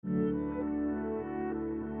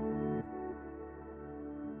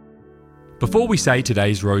Before we say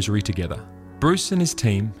today's rosary together, Bruce and his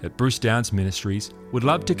team at Bruce Downs Ministries would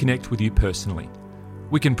love to connect with you personally.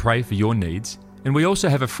 We can pray for your needs, and we also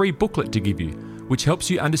have a free booklet to give you, which helps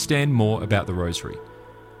you understand more about the rosary.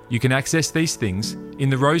 You can access these things in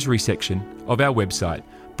the rosary section of our website,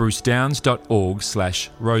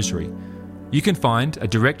 brucedowns.org/rosary. You can find a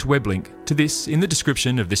direct web link to this in the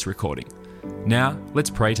description of this recording. Now, let's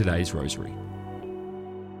pray today's rosary.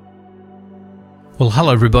 Well,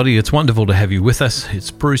 hello everybody, it's wonderful to have you with us.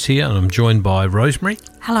 It's Bruce here and I'm joined by Rosemary.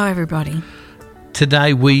 Hello everybody.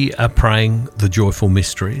 Today we are praying the joyful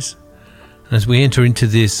mysteries. And as we enter into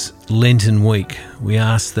this Lenten week, we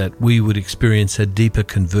ask that we would experience a deeper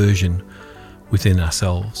conversion within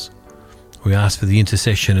ourselves. We ask for the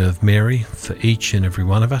intercession of Mary for each and every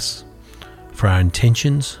one of us, for our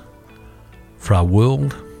intentions, for our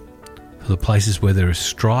world, for the places where there is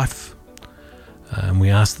strife. And we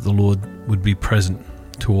ask that the Lord would be present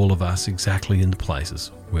to all of us exactly in the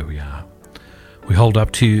places where we are. We hold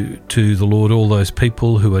up to the Lord all those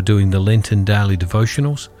people who are doing the Lenten daily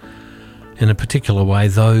devotionals. In a particular way,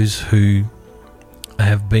 those who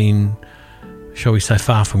have been, shall we say,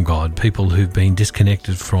 far from God, people who've been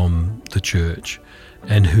disconnected from the church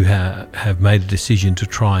and who have made a decision to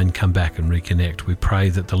try and come back and reconnect. We pray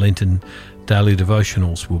that the Lenten daily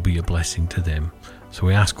devotionals will be a blessing to them. So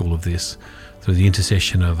we ask all of this through the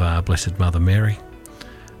intercession of our Blessed Mother Mary,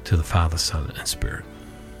 to the Father, Son and Spirit.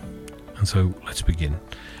 And so let's begin.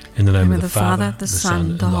 In the name of the Father, the Son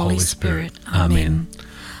and the Holy Spirit. Amen.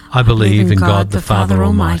 I believe in God the Father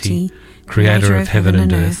Almighty, creator of heaven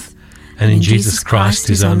and earth, and in Jesus Christ,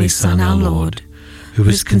 his only Son, our Lord, who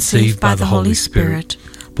was conceived by the Holy Spirit,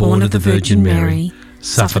 born of the Virgin Mary,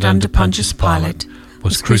 suffered under Pontius Pilate,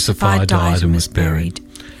 was crucified, died and was buried.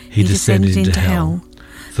 He descended into hell.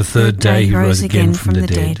 The third day he rose again from the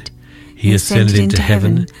dead. He ascended into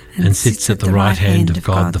heaven and sits at the right hand of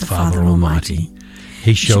God the Father Almighty.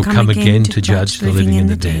 He shall come again to judge the living and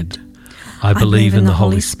the dead. I believe in the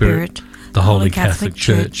Holy Spirit, the Holy Catholic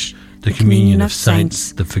Church, the communion of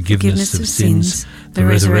saints, the forgiveness of sins, the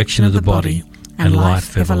resurrection of the body, and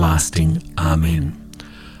life everlasting. Amen.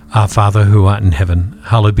 Our Father who art in heaven,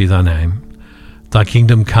 hallowed be thy name. Thy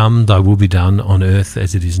kingdom come, thy will be done on earth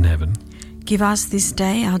as it is in heaven. Give us this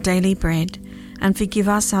day our daily bread, and forgive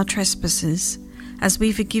us our trespasses, as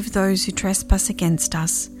we forgive those who trespass against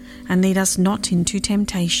us. And lead us not into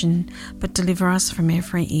temptation, but deliver us from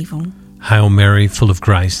every evil. Hail Mary, full of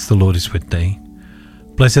grace, the Lord is with thee.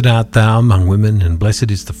 Blessed art thou among women, and blessed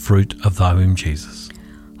is the fruit of thy womb, Jesus.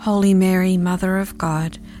 Holy Mary, Mother of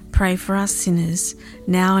God, pray for us sinners,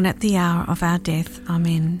 now and at the hour of our death.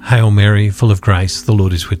 Amen. Hail Mary, full of grace, the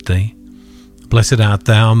Lord is with thee. Blessed art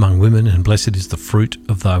thou among women, and blessed is the fruit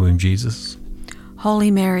of thy womb, Jesus. Holy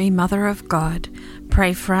Mary, Mother of God,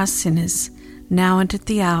 pray for us sinners, now and at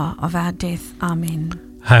the hour of our death. Amen.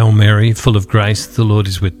 Hail Mary, full of grace, the Lord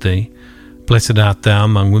is with thee. Blessed art thou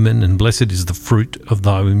among women, and blessed is the fruit of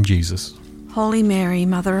thy womb, Jesus. Holy Mary,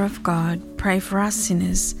 Mother of God, pray for us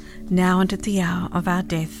sinners, now and at the hour of our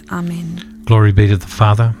death. Amen. Glory be to the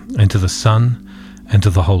Father, and to the Son, and to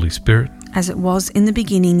the Holy Spirit. As it was in the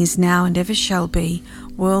beginning, is now, and ever shall be,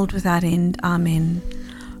 world without end. Amen.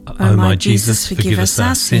 O my Jesus, forgive us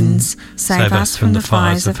our sins, save us from the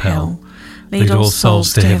fires of hell. Lead all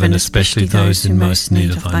souls to heaven, especially those in most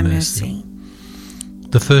need of thy mercy.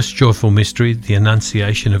 The first joyful mystery, the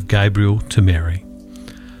Annunciation of Gabriel to Mary.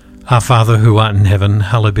 Our Father who art in heaven,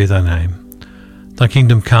 hallowed be thy name. Thy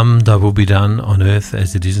kingdom come, thy will be done on earth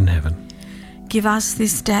as it is in heaven. Give us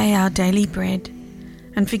this day our daily bread,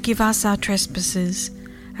 and forgive us our trespasses,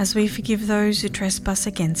 as we forgive those who trespass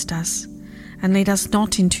against us. And lead us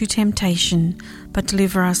not into temptation, but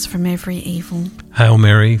deliver us from every evil. Hail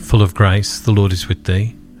Mary, full of grace, the Lord is with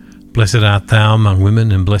thee. Blessed art thou among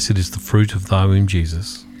women, and blessed is the fruit of thy womb,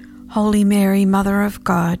 Jesus. Holy Mary, Mother of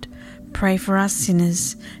God, pray for us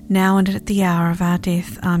sinners, now and at the hour of our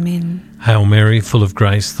death. Amen. Hail Mary, full of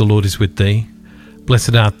grace, the Lord is with thee.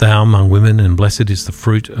 Blessed art thou among women, and blessed is the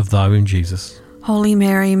fruit of thy womb, Jesus. Holy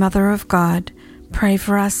Mary, Mother of God, pray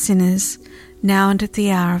for us sinners, now and at the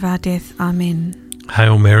hour of our death. Amen.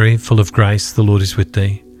 Hail Mary, full of grace, the Lord is with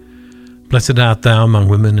thee. Blessed art thou among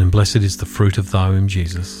women, and blessed is the fruit of thy womb,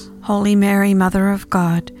 Jesus. Holy Mary, Mother of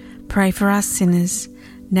God, pray for us sinners,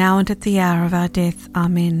 now and at the hour of our death.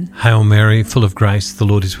 Amen. Hail Mary, full of grace, the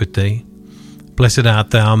Lord is with thee. Blessed art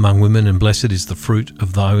thou among women, and blessed is the fruit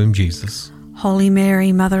of thy womb, Jesus. Holy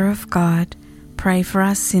Mary, Mother of God, pray for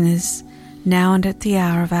us sinners, now and at the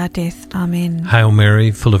hour of our death. Amen. Hail Mary,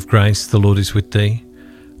 full of grace, the Lord is with thee.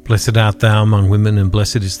 Blessed art thou among women, and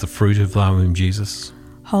blessed is the fruit of thy womb, Jesus.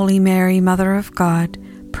 Holy Mary, Mother of God,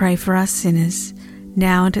 pray for us sinners,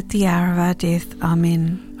 now and at the hour of our death.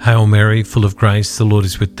 Amen. Hail Mary, full of grace, the Lord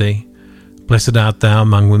is with thee. Blessed art thou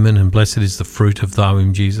among women, and blessed is the fruit of thy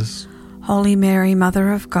womb, Jesus. Holy Mary,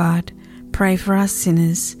 Mother of God, pray for us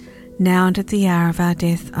sinners, now and at the hour of our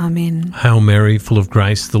death. Amen. Hail Mary, full of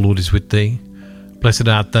grace, the Lord is with thee. Blessed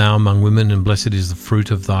art thou among women, and blessed is the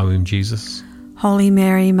fruit of thy womb, Jesus. Holy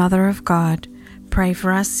Mary, Mother of God, pray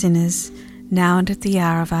for us sinners, now and at the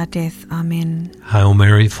hour of our death. Amen. Hail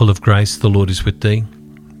Mary, full of grace, the Lord is with thee.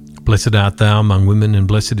 Blessed art thou among women, and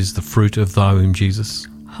blessed is the fruit of thy womb, Jesus.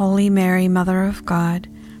 Holy Mary, Mother of God,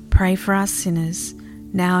 pray for us sinners,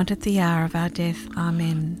 now and at the hour of our death.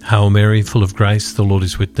 Amen. Hail Mary, full of grace, the Lord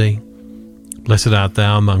is with thee. Blessed art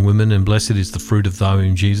thou among women, and blessed is the fruit of thy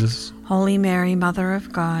womb, Jesus. Holy Mary, Mother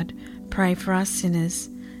of God, pray for us sinners,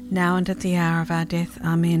 now and at the hour of our death.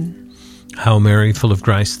 Amen. Hail Mary, full of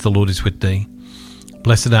grace, the Lord is with thee.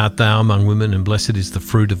 Blessed art thou among women, and blessed is the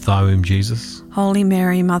fruit of thy womb, Jesus. Holy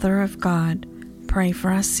Mary, Mother of God, pray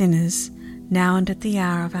for us sinners, now and at the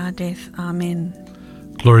hour of our death. Amen.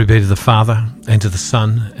 Glory be to the Father, and to the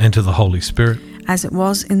Son, and to the Holy Spirit. As it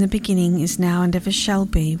was in the beginning, is now, and ever shall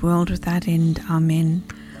be, world without end. Amen.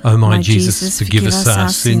 O my Jesus, forgive us our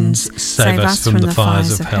sins, save us from the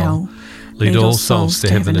fires of hell. Lead all souls to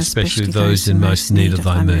heaven, especially those in most need of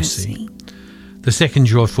thy mercy. The second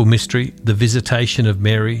joyful mystery, the visitation of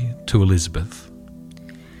Mary to Elizabeth.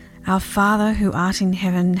 Our Father, who art in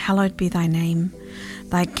heaven, hallowed be thy name.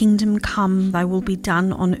 Thy kingdom come, thy will be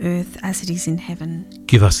done on earth as it is in heaven.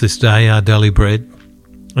 Give us this day our daily bread,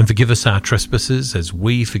 and forgive us our trespasses as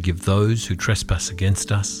we forgive those who trespass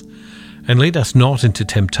against us. And lead us not into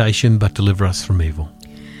temptation, but deliver us from evil.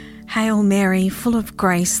 Hail Mary, full of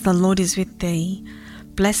grace, the Lord is with thee.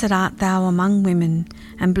 Blessed art thou among women,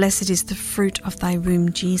 and blessed is the fruit of thy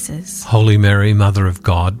womb, Jesus. Holy Mary, Mother of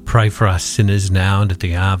God, pray for us sinners now and at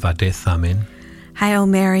the hour of our death. Amen. Hail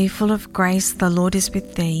Mary, full of grace, the Lord is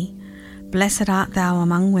with thee. Blessed art thou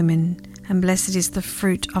among women, and blessed is the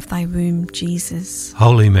fruit of thy womb, Jesus.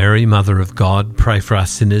 Holy Mary, Mother of God, pray for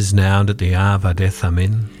us sinners now and at the hour of our death.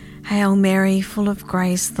 Amen. Hail Mary, full of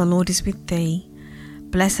grace, the Lord is with thee.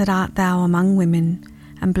 Blessed art thou among women,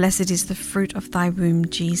 and blessed is the fruit of thy womb,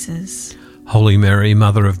 Jesus. Holy Mary,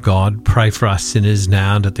 Mother of God, pray for us sinners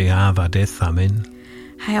now and at the hour of our death. Amen.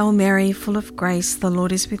 Hail Mary, full of grace, the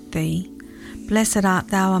Lord is with thee. Blessed art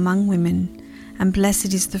thou among women, and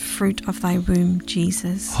blessed is the fruit of thy womb,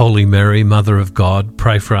 Jesus. Holy Mary, Mother of God,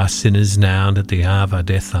 pray for us sinners now and at the hour of our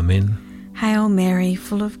death. Amen. Hail Mary,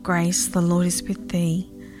 full of grace, the Lord is with thee.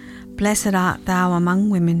 Blessed art thou among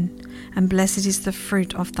women, and blessed is the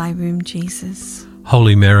fruit of thy womb, Jesus.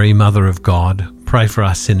 Holy Mary, Mother of God, pray for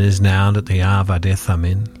us sinners now and at the hour of our death.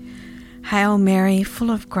 Amen. Hail Mary, full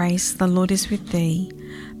of grace, the Lord is with thee.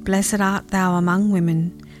 Blessed art thou among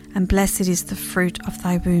women, and blessed is the fruit of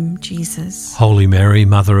thy womb, Jesus. Holy Mary,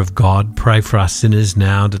 Mother of God, pray for us sinners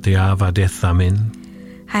now and at the hour of our death.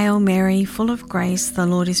 Amen. Hail Mary, full of grace, the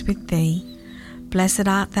Lord is with thee. Blessed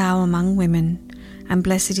art thou among women, and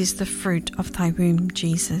blessed is the fruit of thy womb,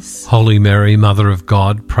 Jesus. Holy Mary, Mother of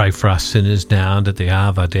God, pray for us sinners now and at the hour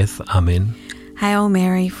of our death. Amen. Hail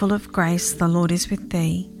Mary, full of grace, the Lord is with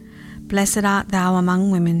thee. Blessed art thou among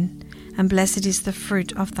women, and blessed is the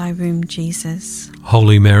fruit of thy womb, Jesus.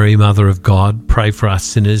 Holy Mary, Mother of God, pray for us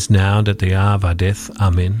sinners now and at the hour of our death.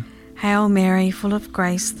 Amen. Hail Mary, full of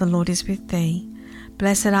grace, the Lord is with thee.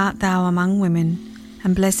 Blessed art thou among women,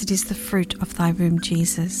 and blessed is the fruit of thy womb,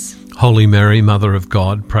 Jesus. Holy Mary, Mother of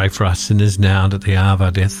God, pray for us sinners now and at the hour of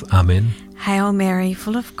our death. Amen. Hail Mary,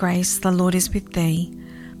 full of grace, the Lord is with thee.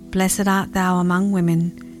 Blessed art thou among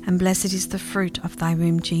women, and blessed is the fruit of thy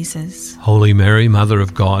womb, Jesus. Holy Mary, Mother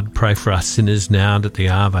of God, pray for us sinners now and at the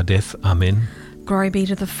hour of our death. Amen. Glory be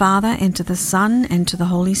to the Father, and to the Son, and to the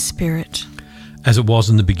Holy Spirit. As it was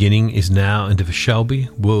in the beginning, is now, and ever shall be,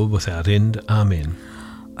 world without end. Amen.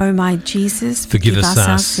 O my Jesus, forgive us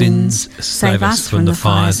our sins, save us from the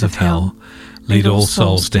fires of hell. Lead all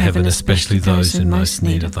souls to heaven, especially those in most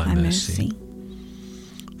need of thy mercy.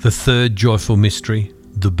 The third joyful mystery,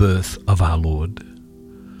 the birth of our Lord.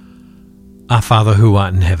 Our Father who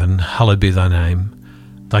art in heaven, hallowed be thy name.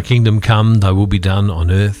 Thy kingdom come, thy will be done on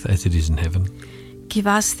earth as it is in heaven. Give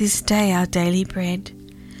us this day our daily bread,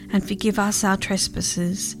 and forgive us our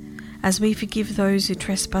trespasses, as we forgive those who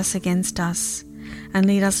trespass against us. And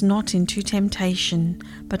lead us not into temptation,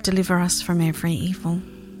 but deliver us from every evil.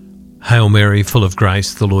 Hail Mary, full of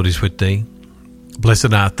grace, the Lord is with thee.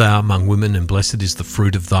 Blessed art thou among women, and blessed is the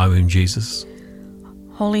fruit of thy womb, Jesus.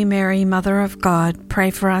 Holy Mary, Mother of God,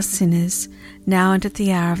 pray for us sinners, now and at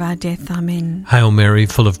the hour of our death. Amen. Hail Mary,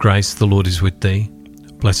 full of grace, the Lord is with thee.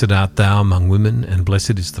 Blessed art thou among women, and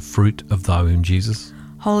blessed is the fruit of thy womb, Jesus.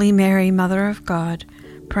 Holy Mary, Mother of God,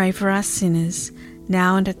 pray for us sinners,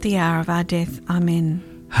 now and at the hour of our death. Amen.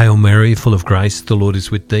 Hail Mary, full of grace, the Lord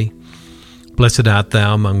is with thee. Blessed art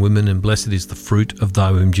thou among women, and blessed is the fruit of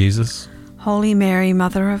thy womb, Jesus. Holy Mary,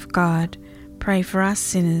 Mother of God, pray for us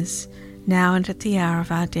sinners, now and at the hour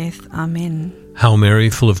of our death. Amen. Hail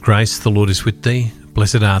Mary, full of grace, the Lord is with thee.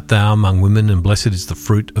 Blessed art thou among women, and blessed is the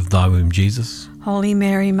fruit of thy womb, Jesus. Holy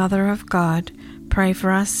Mary, Mother of God, pray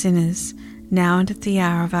for us sinners, now and at the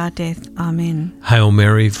hour of our death. Amen. Hail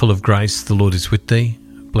Mary, full of grace, the Lord is with thee.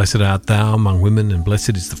 Blessed art thou among women, and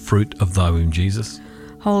blessed is the fruit of thy womb, Jesus.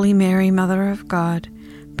 Holy Mary, Mother of God,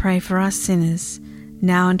 pray for us sinners,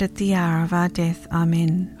 now and at the hour of our death.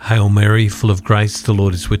 Amen. Hail Mary, full of grace, the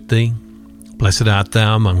Lord is with thee. Blessed art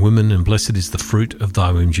thou among women, and blessed is the fruit of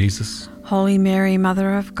thy womb, Jesus. Holy Mary,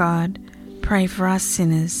 Mother of God, pray for us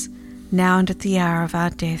sinners, now and at the hour of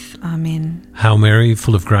our death. Amen. Hail Mary,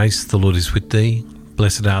 full of grace, the Lord is with thee.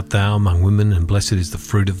 Blessed art thou among women, and blessed is the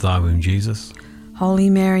fruit of thy womb, Jesus. Holy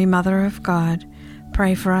Mary, Mother of God,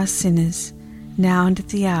 pray for us sinners, now and at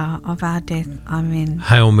the hour of our death. Amen.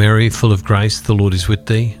 Hail Mary, full of grace, the Lord is with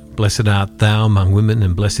thee. Blessed art thou among women,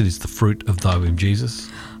 and blessed is the fruit of thy womb, Jesus.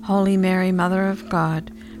 Holy Mary, Mother of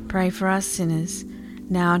God, pray for us sinners,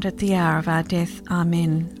 now and at the hour of our death.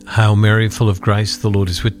 Amen. Hail Mary, full of grace, the Lord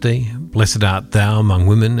is with thee. Blessed art thou among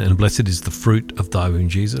women, and blessed is the fruit of thy womb,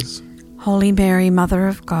 Jesus. Holy Mary, Mother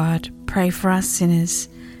of God, pray for us sinners,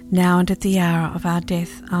 now and at the hour of our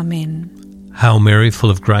death. Amen. Hail Mary, full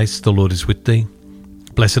of grace, the Lord is with thee.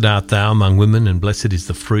 Blessed art thou among women, and blessed is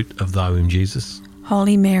the fruit of thy womb, Jesus.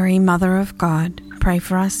 Holy Mary, Mother of God, pray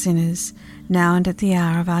for us sinners, now and at the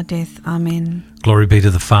hour of our death. Amen. Glory be to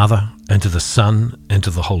the Father, and to the Son, and to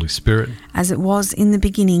the Holy Spirit. As it was in the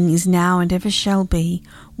beginning, is now, and ever shall be,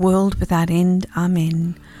 world without end.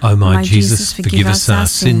 Amen. O my Jesus, forgive us our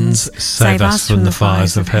sins, save us from the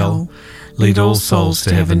fires of hell. Lead all souls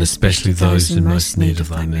to heaven, especially those in most need of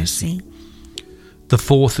thy mercy. The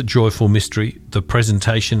fourth joyful mystery, the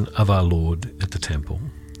presentation of our Lord at the temple.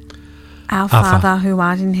 Our Father, who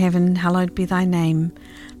art in heaven, hallowed be thy name.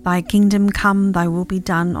 Thy kingdom come, thy will be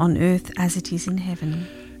done on earth as it is in heaven.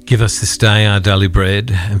 Give us this day our daily bread,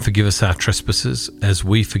 and forgive us our trespasses, as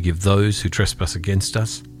we forgive those who trespass against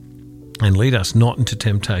us. And lead us not into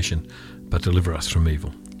temptation, but deliver us from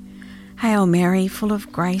evil. Hail Mary, full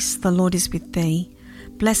of grace, the Lord is with thee.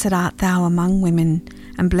 Blessed art thou among women,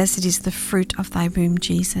 and blessed is the fruit of thy womb,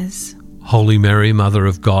 Jesus. Holy Mary, Mother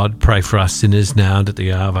of God, pray for us sinners now and at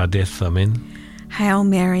the hour of our death. Amen. Hail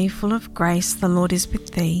Mary, full of grace, the Lord is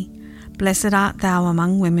with thee. Blessed art thou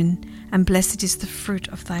among women, and blessed is the fruit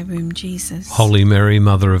of thy womb, Jesus. Holy Mary,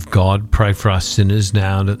 Mother of God, pray for us sinners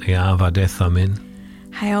now and at the hour of our death. Amen.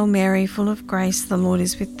 Hail Mary, full of grace, the Lord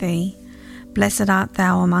is with thee. Blessed art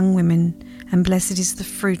thou among women, and blessed is the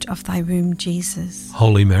fruit of thy womb, Jesus.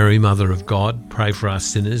 Holy Mary, Mother of God, pray for us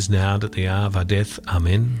sinners now and at the hour of our death.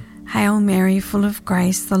 Amen. Hail Mary, full of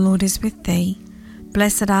grace, the Lord is with thee.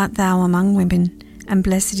 Blessed art thou among women, and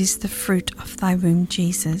blessed is the fruit of thy womb,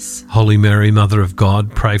 Jesus. Holy Mary, Mother of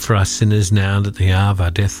God, pray for us sinners now and at the hour of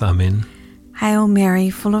our death. Amen. Hail Mary,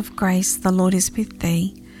 full of grace, the Lord is with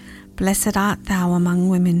thee. Blessed art thou among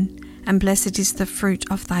women, and blessed is the fruit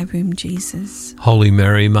of thy womb, Jesus. Holy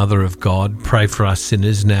Mary, Mother of God, pray for us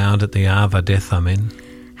sinners now and at the hour of our death. Amen.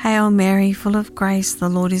 Hail Mary, full of grace, the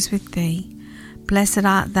Lord is with thee. Blessed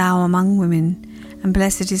art thou among women, and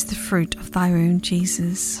blessed is the fruit of thy womb,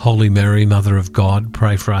 Jesus. Holy Mary, Mother of God,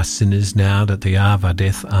 pray for us sinners now and at the hour of our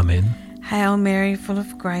death. Amen. Hail Mary, full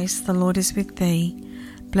of grace, the Lord is with thee.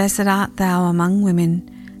 Blessed art thou among women,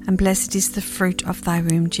 and blessed is the fruit of thy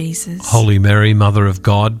womb, Jesus. Holy Mary, Mother of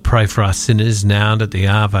God, pray for us sinners now and at the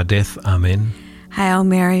hour of our death. Amen. Hail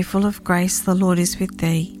Mary, full of grace, the Lord is with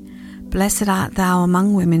thee. Blessed art thou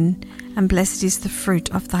among women, and blessed is the fruit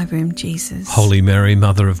of thy womb, Jesus. Holy Mary,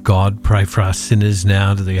 Mother of God, pray for us sinners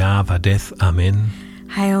now and at the hour of our death. Amen.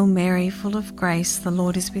 Hail Mary, full of grace, the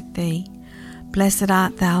Lord is with thee. Blessed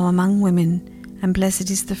art thou among women, and blessed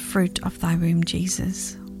is the fruit of thy womb,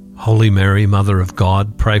 Jesus. Holy Mary, Mother of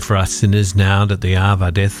God, pray for us sinners now and at the hour of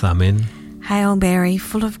our death. Amen. Hail Mary,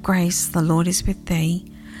 full of grace, the Lord is with thee.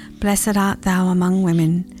 Blessed art thou among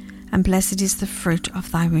women, and blessed is the fruit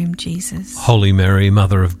of thy womb, Jesus. Holy Mary,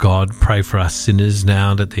 Mother of God, pray for us sinners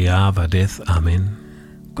now and at the hour of our death. Amen.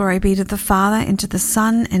 Glory be to the Father, and to the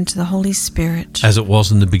Son, and to the Holy Spirit. As it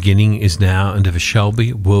was in the beginning, is now, and ever shall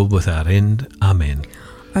be, world without end. Amen.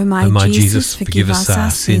 O my Jesus, forgive us our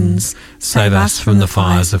sins, save us from the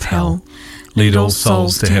fires of hell. Lead all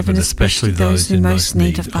souls to heaven, especially those in most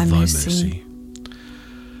need of thy mercy.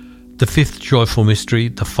 The fifth joyful mystery,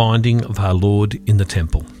 the finding of our Lord in the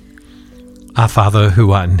temple. Our Father,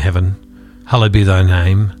 who art in heaven, hallowed be thy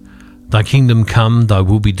name. Thy kingdom come, thy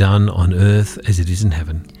will be done on earth as it is in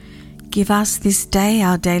heaven. Give us this day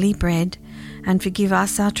our daily bread, and forgive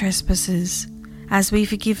us our trespasses, as we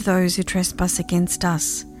forgive those who trespass against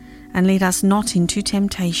us. And lead us not into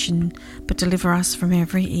temptation, but deliver us from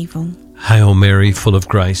every evil. Hail Mary, full of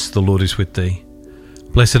grace, the Lord is with thee.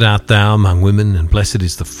 Blessed art thou among women, and blessed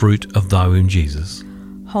is the fruit of thy womb, Jesus.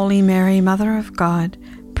 Holy Mary, Mother of God,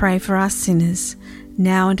 pray for us sinners,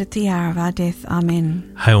 now and at the hour of our death.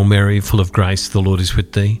 Amen. Hail Mary, full of grace, the Lord is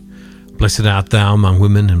with thee. Blessed art thou among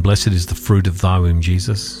women, and blessed is the fruit of thy womb,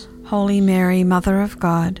 Jesus. Holy Mary, Mother of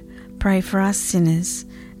God, pray for us sinners,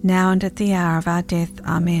 now and at the hour of our death.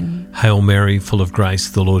 Amen. Hail Mary, full of grace,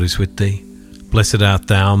 the Lord is with thee. Blessed art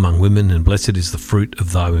thou among women, and blessed is the fruit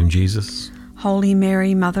of thy womb, Jesus. Holy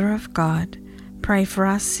Mary, Mother of God, pray for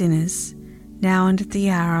us sinners, now and at the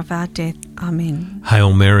hour of our death. Amen.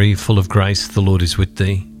 Hail Mary, full of grace, the Lord is with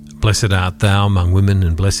thee. Blessed art thou among women,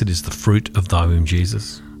 and blessed is the fruit of thy womb,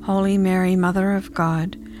 Jesus. Holy Mary, Mother of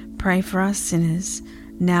God, pray for us sinners,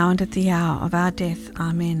 now and at the hour of our death.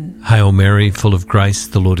 Amen. Hail Mary, full of grace,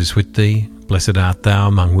 the Lord is with thee. Blessed art thou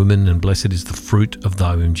among women, and blessed is the fruit of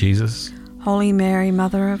thy womb, Jesus. Holy Mary,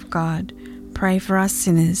 Mother of God, pray for us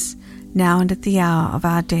sinners, now and at the hour of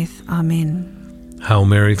our death. Amen. Hail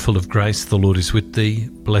Mary, full of grace, the Lord is with thee.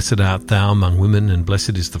 Blessed art thou among women, and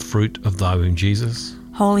blessed is the fruit of thy womb, Jesus.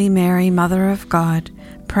 Holy Mary, Mother of God,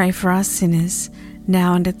 pray for us sinners,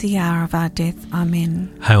 now and at the hour of our death.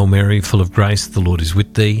 Amen. Hail Mary, full of grace, the Lord is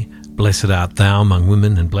with thee. Blessed art thou among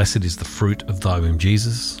women, and blessed is the fruit of thy womb,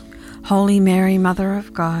 Jesus. Holy Mary, Mother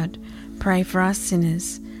of God, pray for us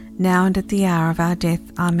sinners, now and at the hour of our death.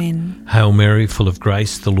 Amen. Hail Mary, full of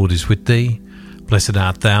grace, the Lord is with thee. Blessed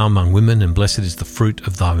art thou among women, and blessed is the fruit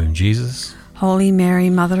of thy womb, Jesus. Holy Mary,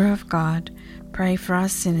 Mother of God, pray for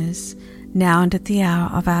us sinners, now and at the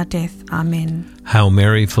hour of our death. Amen. Hail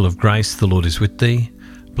Mary, full of grace, the Lord is with thee.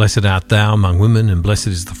 Blessed art thou among women, and blessed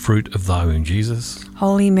is the fruit of thy womb, Jesus.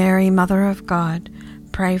 Holy Mary, Mother of God,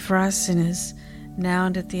 pray for us sinners, now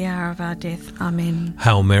and at the hour of our death. Amen.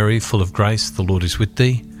 Hail Mary, full of grace, the Lord is with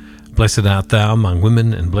thee. Blessed art thou among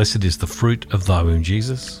women, and blessed is the fruit of thy womb,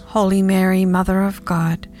 Jesus. Holy Mary, Mother of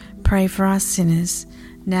God, pray for us sinners,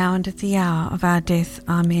 now and at the hour of our death.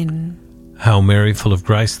 Amen. Hail Mary, full of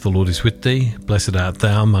grace, the Lord is with thee. Blessed art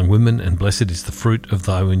thou among women, and blessed is the fruit of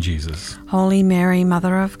thy womb, Jesus. Holy Mary,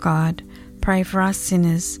 Mother of God, pray for us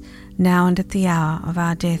sinners, now and at the hour of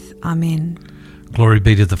our death. Amen. Glory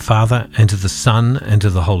be to the Father, and to the Son, and to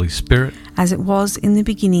the Holy Spirit. As it was in the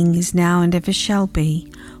beginning, is now, and ever shall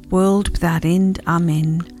be, world without end.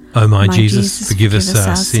 Amen. O my Jesus, forgive us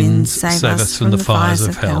our sins, save us from the fires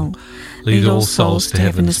of hell. Lead all souls to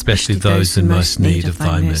heaven, especially those in most need of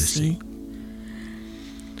thy mercy.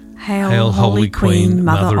 Hail, Holy Queen,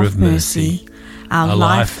 Mother of Mercy, our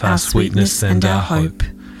life, our sweetness, and our hope.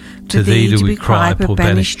 To thee do we cry, poor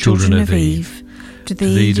banished children of Eve. To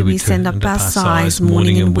thee do we send up our sighs,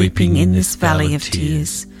 mourning and weeping in this valley of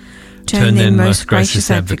tears. Turn then, most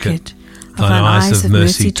gracious Advocate, thine eyes of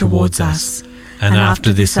mercy towards us, and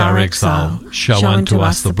after this our exile, show unto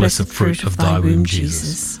us the blessed fruit of thy womb,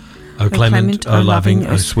 Jesus. O clement, O loving,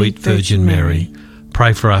 O sweet Virgin Mary,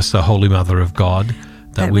 pray for us, O Holy Mother of God,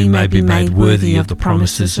 that we may be made worthy of the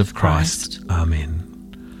promises of Christ.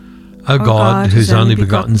 Amen. O God, whose only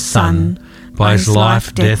begotten Son, by his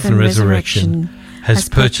life, death, and resurrection, has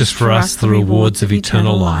purchased for us the rewards of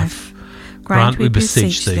eternal life, grant, we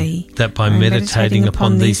beseech thee, that by meditating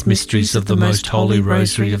upon these mysteries of the most holy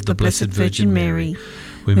rosary of the Blessed Virgin Mary,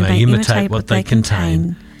 we may imitate what they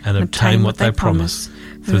contain and obtain what they promise,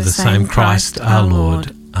 through the same Christ our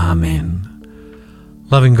Lord. Amen.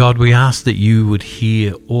 Loving God, we ask that you would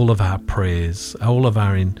hear all of our prayers, all of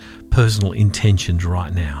our personal intentions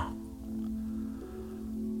right now.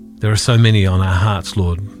 There are so many on our hearts,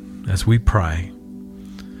 Lord, as we pray.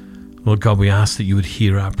 Lord God, we ask that you would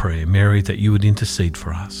hear our prayer. Mary, that you would intercede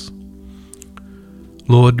for us.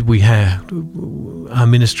 Lord, our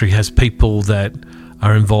ministry has people that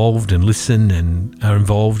are involved and listen and are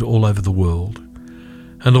involved all over the world.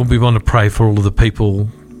 And Lord, we want to pray for all of the people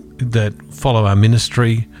that follow our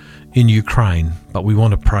ministry in Ukraine, but we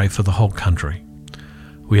want to pray for the whole country.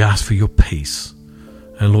 We ask for your peace.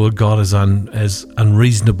 And Lord God, as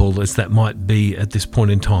unreasonable as that might be at this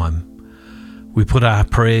point in time, we put our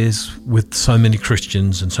prayers with so many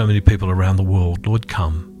Christians and so many people around the world. Lord,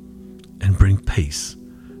 come and bring peace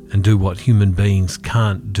and do what human beings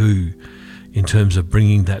can't do in terms of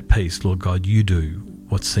bringing that peace. Lord God, you do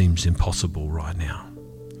what seems impossible right now.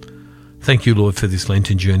 Thank you, Lord, for this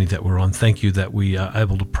Lenten journey that we're on. Thank you that we are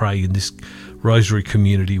able to pray in this Rosary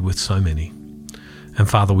community with so many. And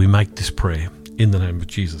Father, we make this prayer in the name of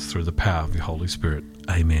Jesus through the power of your Holy Spirit.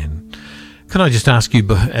 Amen. Can I just ask you,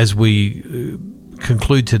 as we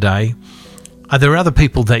conclude today, are there other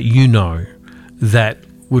people that you know that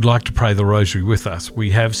would like to pray the Rosary with us?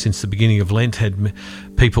 We have, since the beginning of Lent, had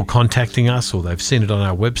people contacting us, or they've seen it on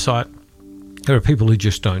our website. There are people who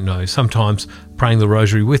just don't know. Sometimes praying the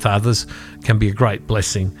Rosary with others can be a great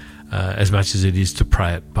blessing, as much as it is to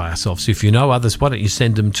pray it by ourselves. So if you know others, why don't you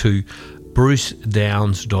send them to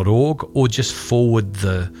brucedowns.org, or just forward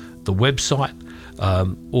the website,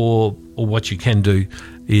 or what you can do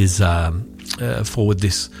is forward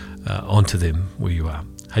this onto them where you are.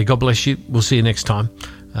 Hey, God bless you. We'll see you next time.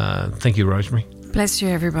 Thank you, Rosemary. Bless you,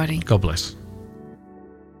 everybody. God bless.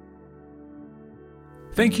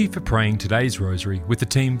 Thank you for praying today's Rosary with the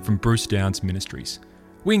team from Bruce Downs Ministries.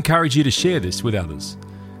 We encourage you to share this with others.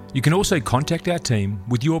 You can also contact our team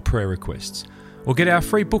with your prayer requests, or get our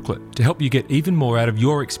free booklet to help you get even more out of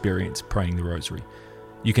your experience praying the Rosary.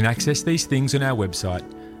 You can access these things on our website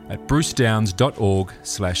at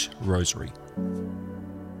brucedowns.org/rosary.